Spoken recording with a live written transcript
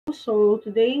So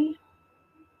today,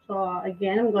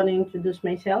 again, I'm going to introduce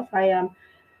myself. I am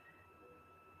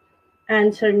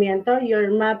Ann Sarmiento, your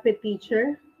MAPEH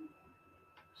teacher.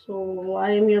 So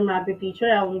I am your MAPEH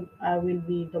teacher. I will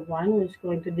be the one who's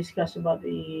going to discuss about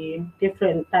the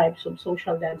different types of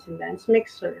social dance and dance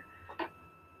mixer.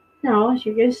 Now, as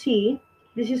you can see,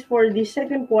 this is for the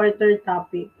second quarter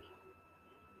topic.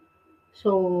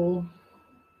 So,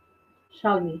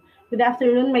 shall we? Good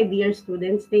afternoon, my dear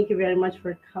students. Thank you very much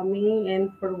for coming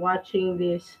and for watching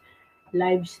this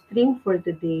live stream for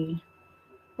today.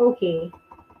 Okay,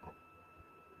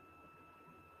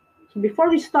 so before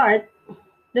we start,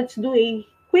 let's do a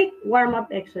quick warm-up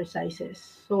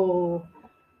exercises. So,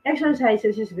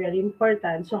 exercises is very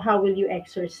important. So, how will you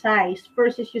exercise?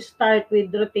 First is you start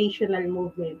with rotational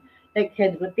movement, like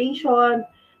head rotation,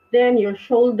 then your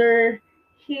shoulder,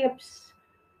 hips,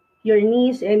 your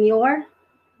knees, and your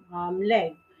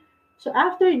leg. So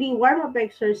after the warm-up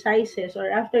exercises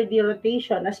or after the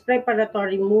rotation as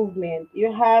preparatory movement,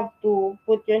 you have to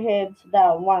put your heads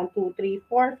down. 1, 2, 3,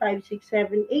 4, 5, 6,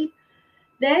 7, 8.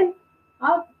 Then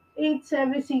up 8,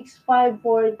 7, 6, 5,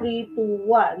 4, 3, 2,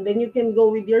 1. Then you can go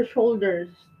with your shoulders.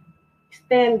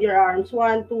 Extend your arms.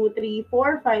 1, 2, 3,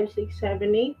 4, 5, 6,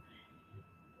 7, 8.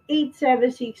 8,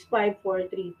 7, 6, 5, 4,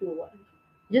 3, 2, 1.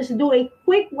 Just do a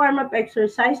quick warm-up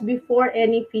exercise before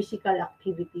any physical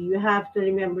activity. You have to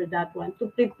remember that one to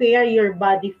prepare your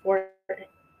body for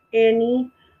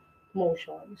any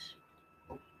motions.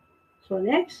 So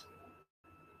next.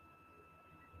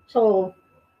 So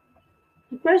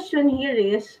the question here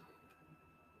is,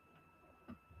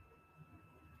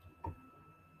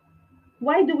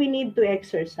 why do we need to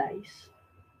exercise?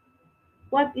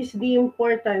 What is the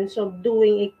importance of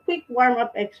doing a quick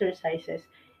warm-up exercises?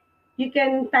 You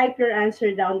can type your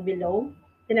answer down below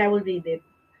and I will read it.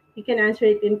 You can answer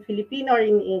it in Filipino or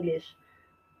in English.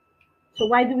 So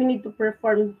why do we need to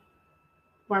perform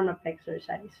warm-up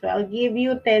exercise? So I'll give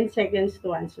you 10 seconds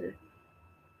to answer.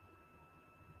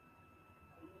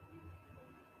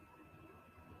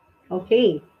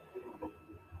 Okay,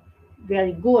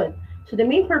 very good. So the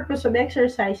main purpose of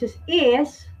exercises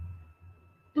is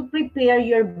to prepare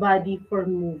your body for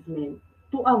movement,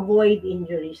 to avoid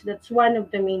injuries. That's one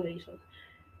of the main reasons,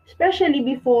 especially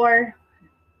before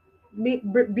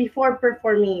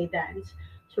performing a dance.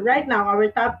 So right now our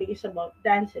topic is about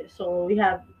dances. So we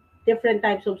have different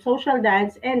types of social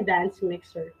dance and dance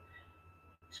mixer.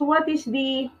 So what is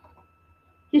the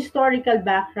historical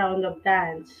background of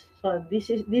dance? So this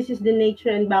is the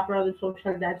nature and background of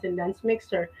social dance and dance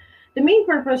mixer. The main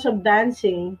purpose of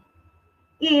dancing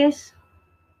is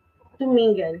to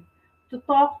mingle, to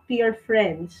talk to your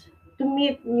friends, to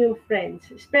meet new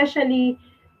friends,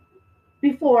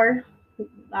 before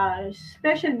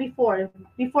especially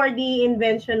before the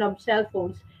invention of cell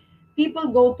phones. People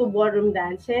go to ballroom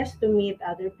dances to meet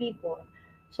other people.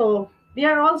 So they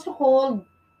are also called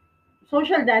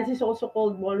social dance is also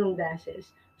called ballroom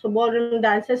dances. So ballroom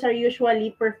dances are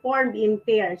usually performed in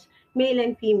pairs, male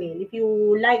and female. If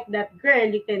you like that girl,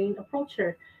 you can approach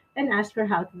her and ask her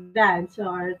how to dance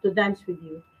or to dance with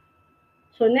you.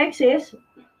 So next is,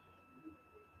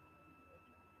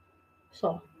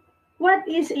 so what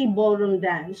is a ballroom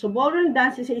dance? So ballroom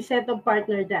dance is a set of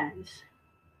partner dance.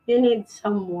 You need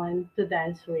someone to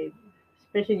dance with,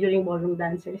 especially during ballroom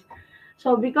dances.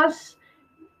 So because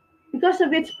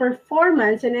of its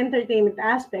performance and entertainment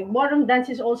aspect, ballroom dance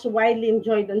is also widely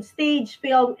enjoyed on stage,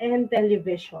 film, and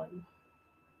television.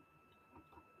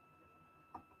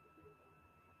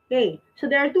 Okay, so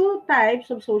there are two types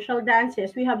of social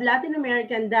dances. We have Latin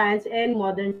American dance and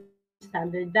modern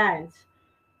standard dance.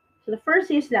 So the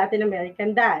first is Latin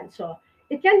American dance. So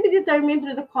it can be determined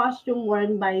through the costume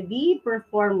worn by the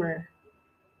performer.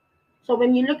 So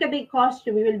when you look at a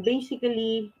costume, you will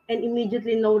basically and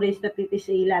immediately notice that it is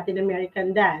a Latin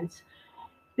American dance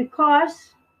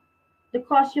because the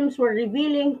costumes were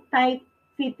revealing, tight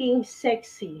fitting,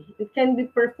 sexy. It can be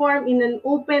performed in an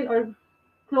open or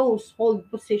closed hold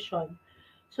position.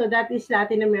 So that is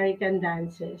Latin American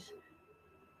dances.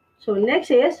 So next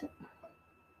is,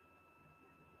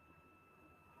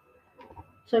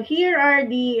 so here are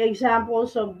the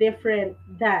examples of different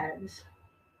dance.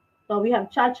 So we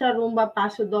have cha-cha, rumba,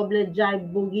 paso doble,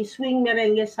 jive, boogie, swing,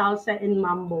 merengue, salsa, and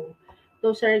mambo.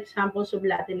 Those are examples of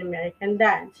Latin American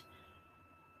dance.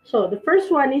 So the first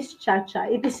one is cha-cha.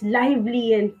 It is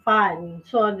lively and fun.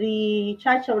 So the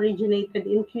cha-cha originated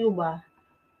in Cuba.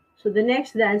 So the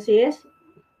next dance is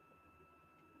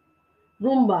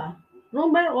rumba.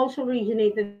 Rumba also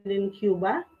originated in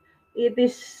Cuba. It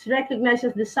is recognized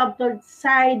as the subtle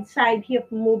side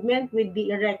hip movement with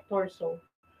the erect torso.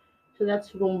 So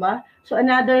that's rumba. So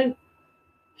another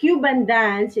Cuban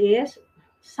dance is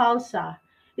salsa.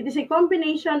 It is a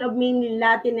combination of mainly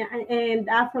Latin and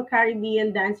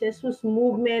Afro-Caribbean dances whose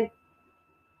movement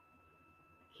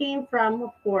came from,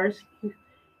 of course,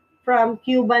 from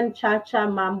Cuban cha-cha,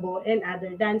 mambo, and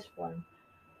other dance forms.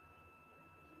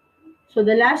 So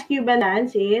the last Cuban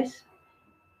dance is,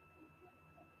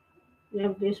 we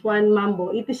have this one, mambo.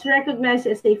 It is recognized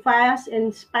as a fast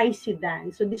and spicy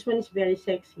dance. So this one is very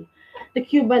sexy. The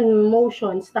Cuban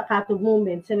motion, staccato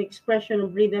movements, and expression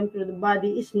of rhythm through the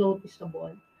body is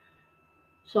noticeable.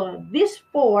 So these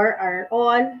four are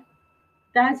all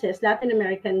dances, Latin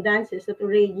American dances that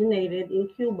originated in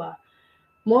Cuba.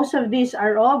 Most of these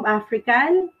are of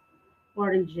African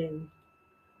origin.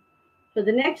 So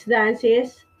the next dance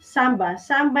is samba.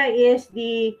 Samba is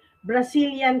the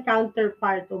Brazilian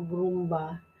counterpart of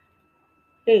rumba.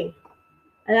 Okay.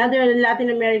 Another Latin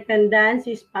American dance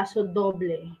is paso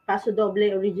doble. Paso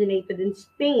doble originated in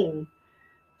Spain.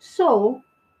 So,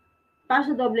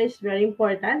 paso doble is very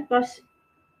important because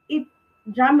it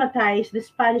dramatized the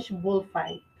Spanish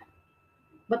bullfight.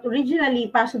 But originally,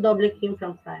 paso doble came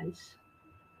from France.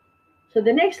 So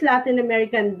the next Latin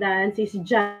American dance is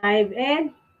jive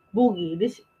and boogie.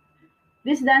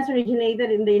 This dance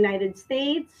originated in the United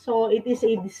States, so it is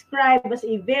described as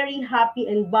a very happy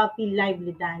and boppy,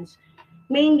 lively dance,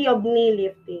 mainly of knee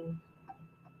lifting.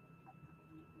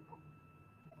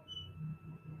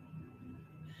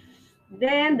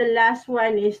 Then the last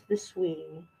one is the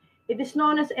swing. It is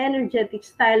known as energetic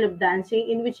style of dancing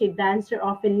in which a dancer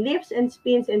often lifts and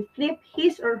spins and flips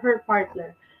his or her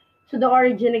partner. So the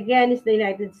origin again is the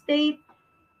United States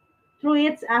through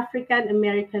its African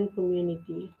American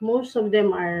community. Most of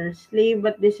them are slave,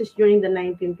 but this is during the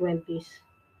 1920s.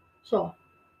 So,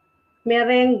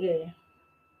 merengue.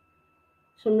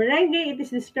 So merengue, it is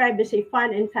described as a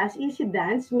fun and fast, easy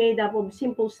dance made up of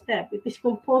simple steps. It is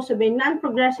composed of a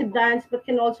non-progressive dance but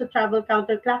can also travel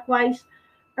counterclockwise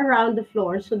around the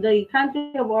floor. So the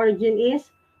country of origin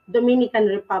is Dominican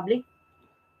Republic.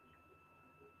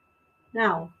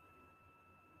 Now,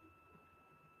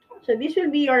 so this will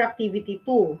be your activity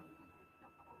 2.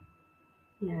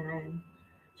 Yan.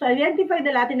 So identify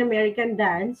the Latin American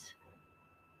dance.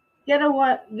 Get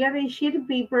a sheet of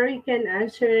paper, you can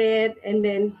answer it and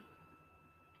then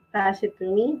pass it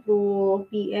to me through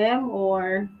PM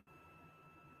or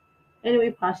any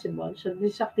way possible. So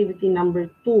this is activity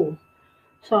number 2.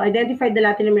 So identify the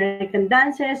Latin American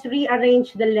dances,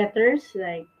 rearrange the letters,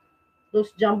 like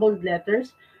those jumbled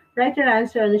letters, write your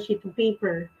answer on a sheet of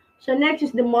paper. So next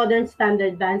is the modern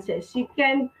standard dances. You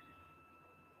can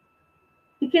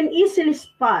easily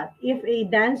spot if a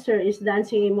dancer is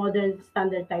dancing a modern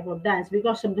standard type of dance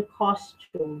because of the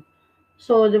costume.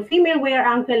 So the female wear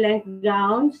ankle length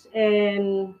gowns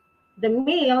and the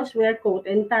males wear coat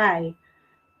and tie.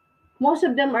 Most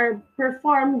of them are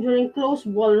performed during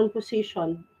closed ballroom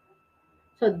position.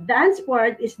 So dance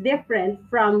sport is different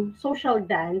from social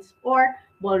dance or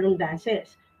ballroom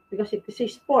dances because it is a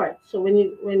sport. So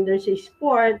when there's a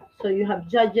sport, so you have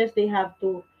judges, they have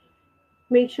to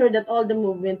make sure that all the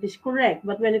movement is correct.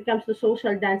 But when it comes to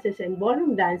social dances and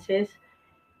ballroom dances,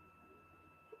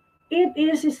 it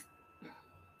is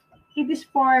it is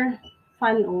for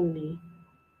fun only,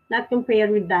 not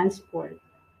compared with dance sport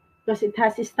because it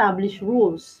has established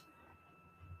rules.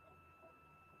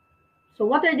 So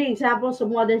what are the examples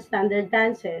of modern standard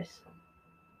dances?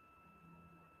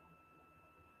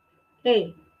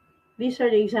 Okay, these are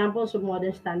the examples of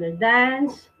modern standard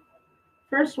dance.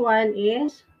 First one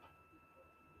is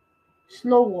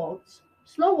slow waltz.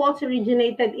 Slow waltz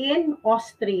originated in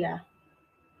Austria.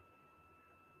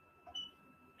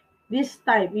 This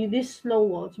slow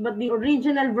waltz, but the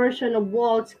original version of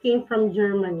waltz came from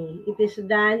Germany. It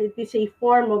is a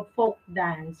form of folk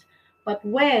dance. But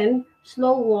when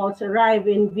slow waltz arrived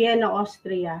in Vienna,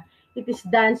 Austria, it is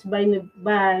danced by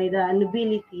the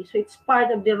nobility. So it's part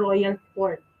of the royal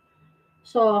court.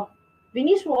 So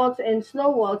Viennese waltz and slow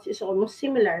waltz is almost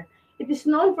similar. It is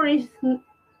known for its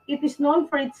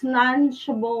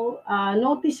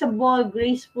noticeable,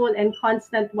 graceful, and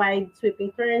constant wide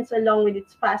sweeping turns along with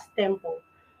its fast tempo.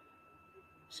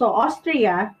 So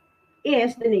Austria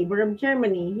is the neighbor of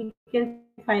Germany. You can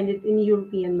find it in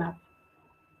European map.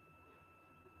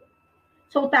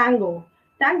 So tango.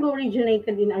 Tango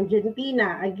originated in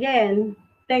Argentina. Again,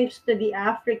 thanks to the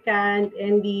African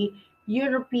and the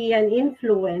European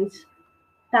influence,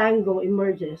 tango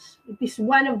emerges. It is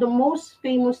one of the most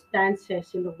famous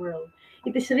dances in the world.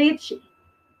 It is rich.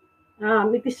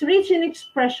 It is rich in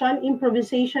expression,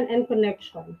 improvisation, and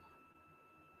connection.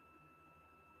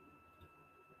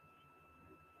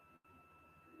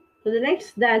 So the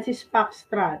next dance is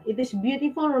foxtrot. It is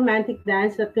beautiful romantic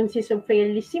dance that consists of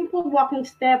fairly simple walking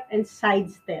step and side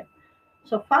step.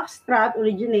 So foxtrot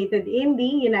originated in the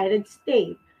United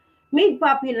States, made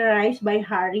popularized by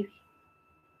Harry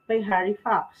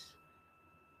Fox.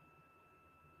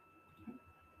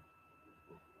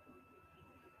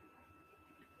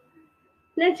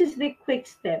 Next is the quick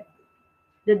step.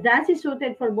 The dance is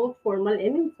suited for both formal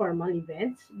and informal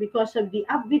events because of the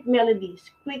upbeat melodies.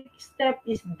 Quick step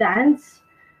is dance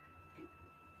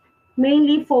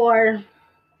mainly for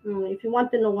if you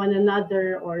want to know one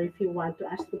another or if you want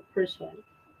to ask the person.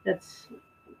 That's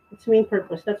its main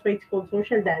purpose. That's why it's called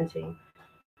social dancing.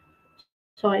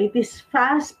 So it is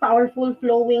fast, powerful,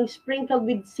 flowing, sprinkled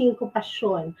with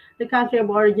syncopation. The country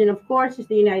of origin, of course, is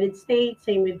the United States.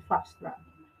 Same with foxtrot.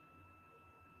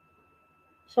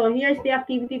 So here's the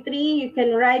activity 3. You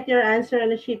can write your answer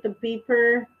on a sheet of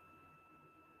paper.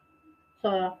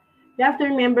 So you have to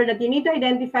remember that you need to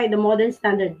identify the modern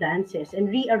standard dances and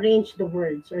rearrange the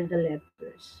words or the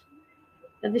letters.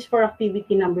 That is for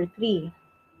activity number 3.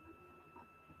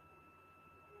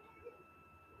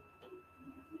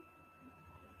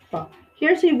 So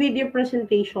here's a video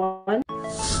presentation.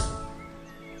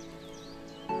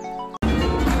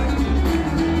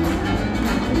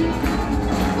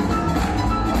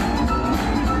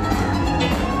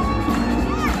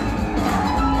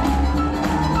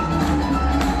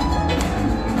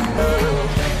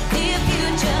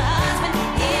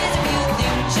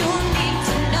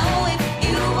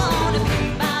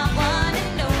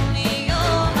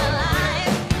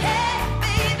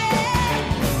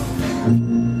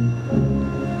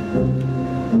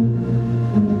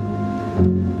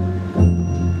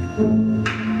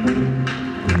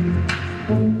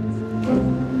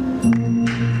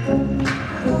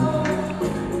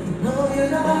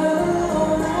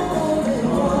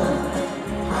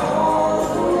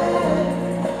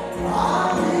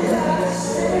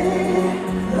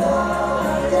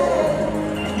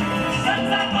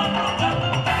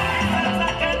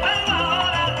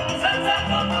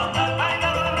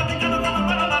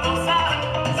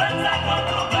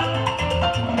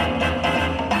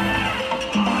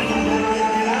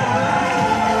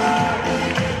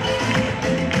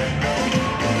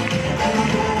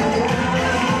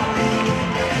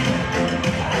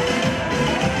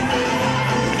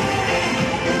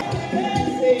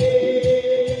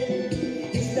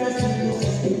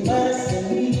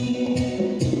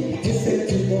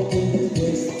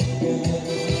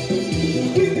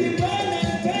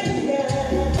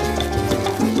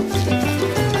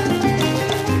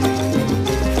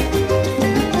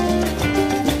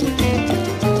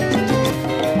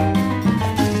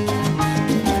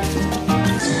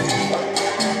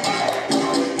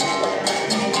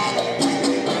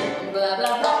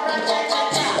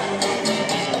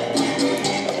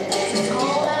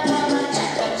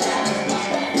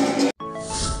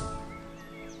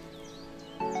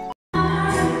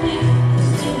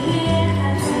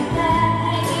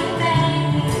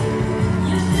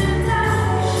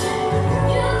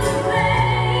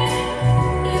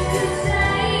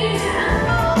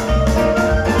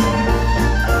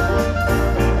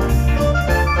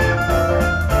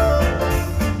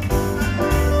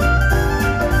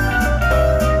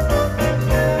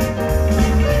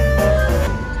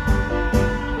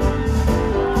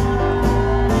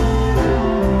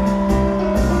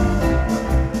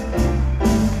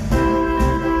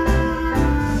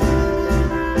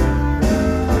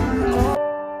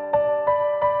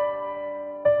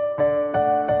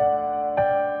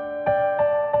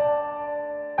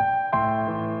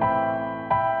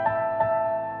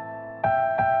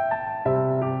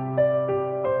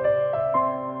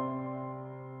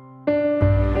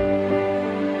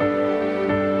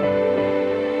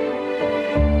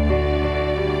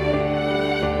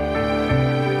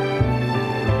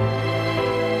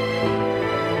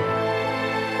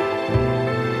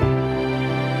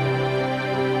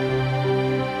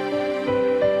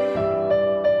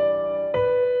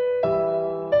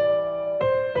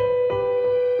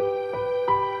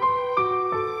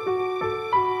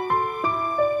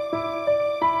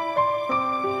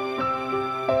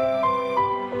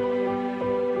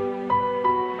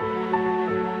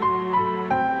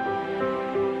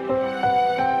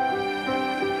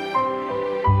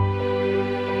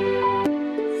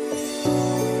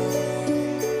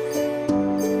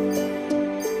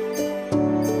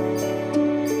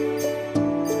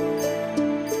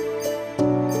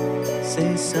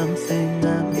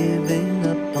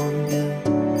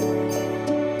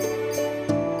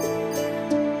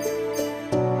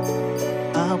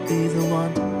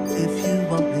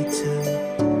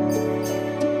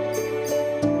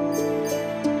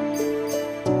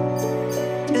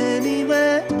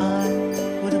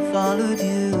 followed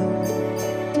you.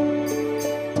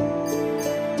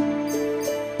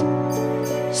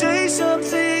 Say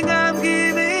something, I'm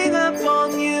giving up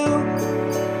on you.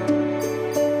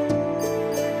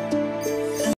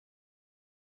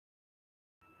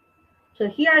 So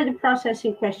here are the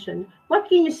processing questions. What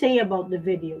can you say about the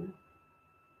video?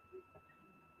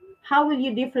 How will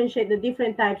you differentiate the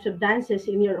different types of dances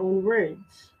in your own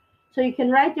words? So you can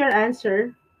write your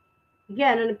answer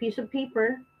again on a piece of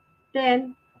paper,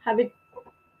 then have it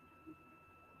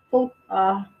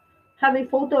have a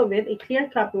photo of it, a clear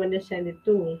copy when they send it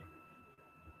to me.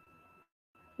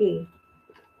 Okay.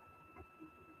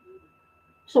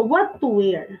 So what to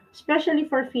wear, especially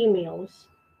for females?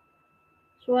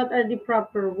 So what are the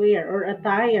proper wear or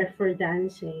attire for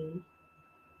dancing?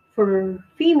 For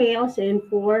females and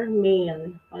for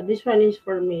male. This one is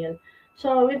for male.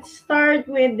 So let's start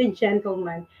with the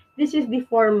gentleman. This is the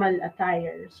formal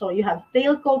attire. So you have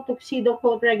tailcoat, tuxedo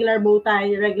coat, regular bow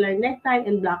tie, regular necktie,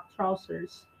 and black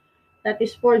trousers. That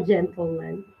is for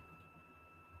gentlemen.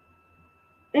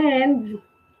 And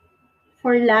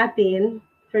for Latin,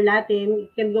 you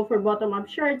can go for bottom-up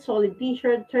shirt, solid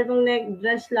t-shirt, turtleneck,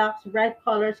 dress locks, bright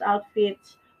colors,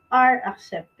 outfits are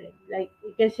accepted. Like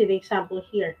you can see the example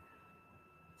here.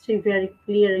 It's a very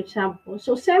clear example.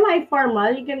 So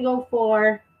semi-formal, you can go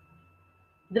for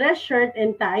dress shirt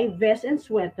and tie, vest and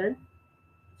sweater.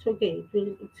 It's okay.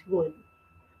 It's good.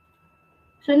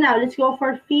 So now let's go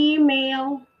for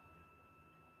female.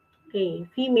 Okay,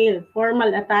 female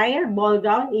formal attire, ball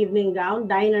gown, evening gown,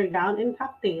 diner gown, and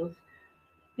cocktails.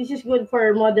 This is good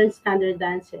for modern standard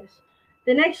dances.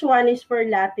 The next one is for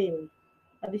Latin.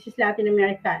 This is Latin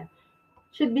American.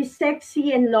 Should be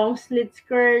sexy and long slit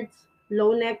skirts,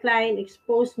 low neckline,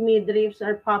 exposed midriffs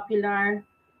are popular.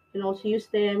 You can also use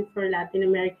them for Latin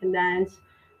American dance.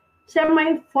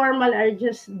 Semi-formal are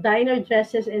just diner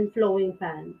dresses and flowing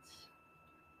pants.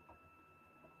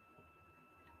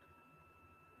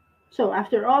 So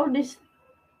after all these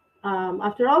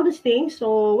things,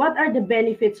 so what are the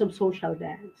benefits of social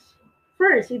dance?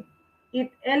 First,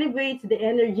 it elevates the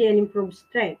energy and improves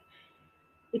strength.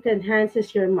 It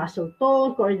enhances your muscle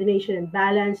tone, coordination, and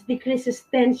balance, decreases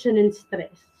tension and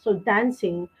stress. So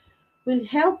dancing will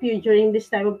help you during this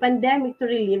time of pandemic to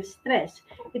relieve stress.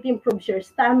 It improves your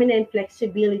stamina and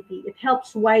flexibility. It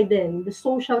helps widen the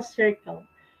social circle.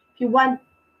 If you want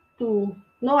to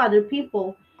know other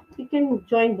people, you can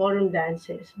join ballroom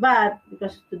dances. But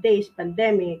because today's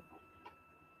pandemic,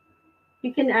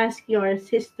 you can ask your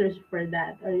sisters for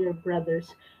that or your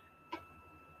brothers.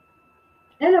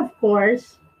 And of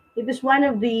course, it is one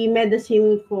of the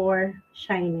medicine for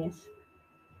shyness.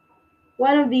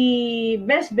 One of the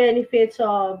best benefits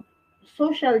of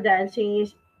social dancing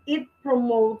is it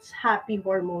promotes happy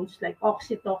hormones like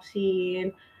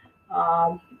oxytocin,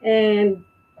 and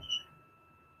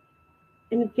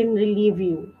it can relieve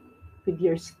you with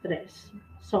your stress.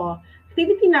 So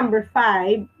activity number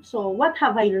 5. So what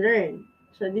have I learned?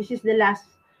 So this is the last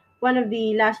one of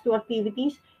the last two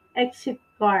activities. Exit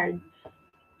card.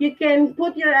 You can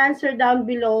put your answer down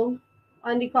below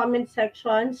on the comment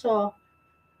section. So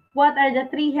what are the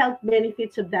 3 health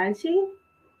benefits of dancing?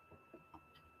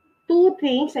 2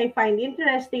 things I find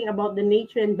interesting about the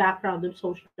nature and background of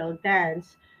social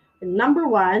dance. And number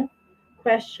 1,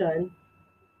 question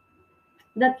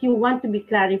that you want to be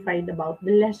clarified about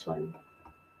the lesson.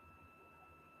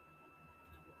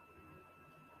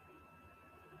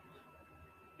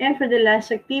 And for the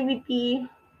last activity,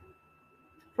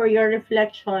 for your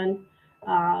reflection,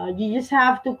 you just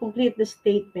have to complete the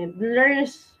statement. The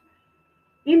learners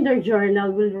in their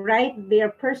journal will write their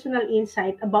personal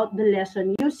insight about the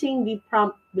lesson using the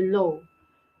prompt below.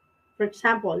 For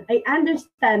example, I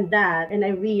understand that and I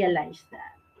realized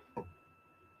that.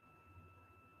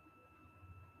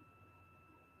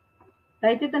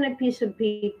 Write it on a piece of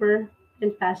paper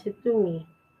and pass it to me.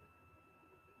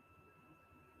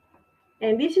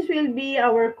 And will be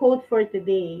our quote for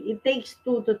today. It takes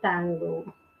 2 to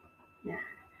tango. Yeah.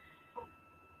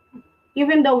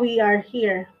 Even though we are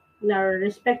here in our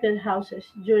respected houses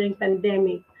during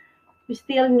pandemic, we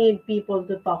still need people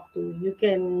to talk to. You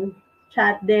can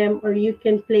chat them or you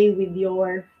can play with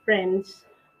your friends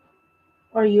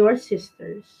or your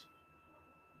sisters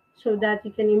so that you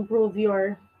can improve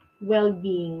your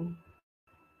well-being.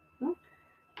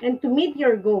 And to meet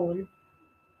your goal,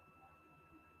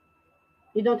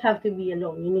 you don't have to be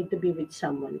alone. You need to be with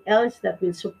someone else that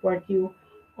will support you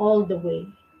all the way.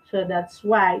 So that's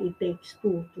why it takes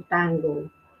 2 to tango.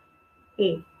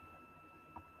 Okay.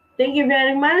 Thank you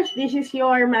very much. This is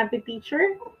your MAPEH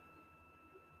teacher,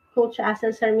 Coach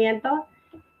Asel Sarmiento.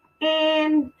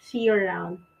 And see you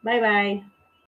around. Bye-bye.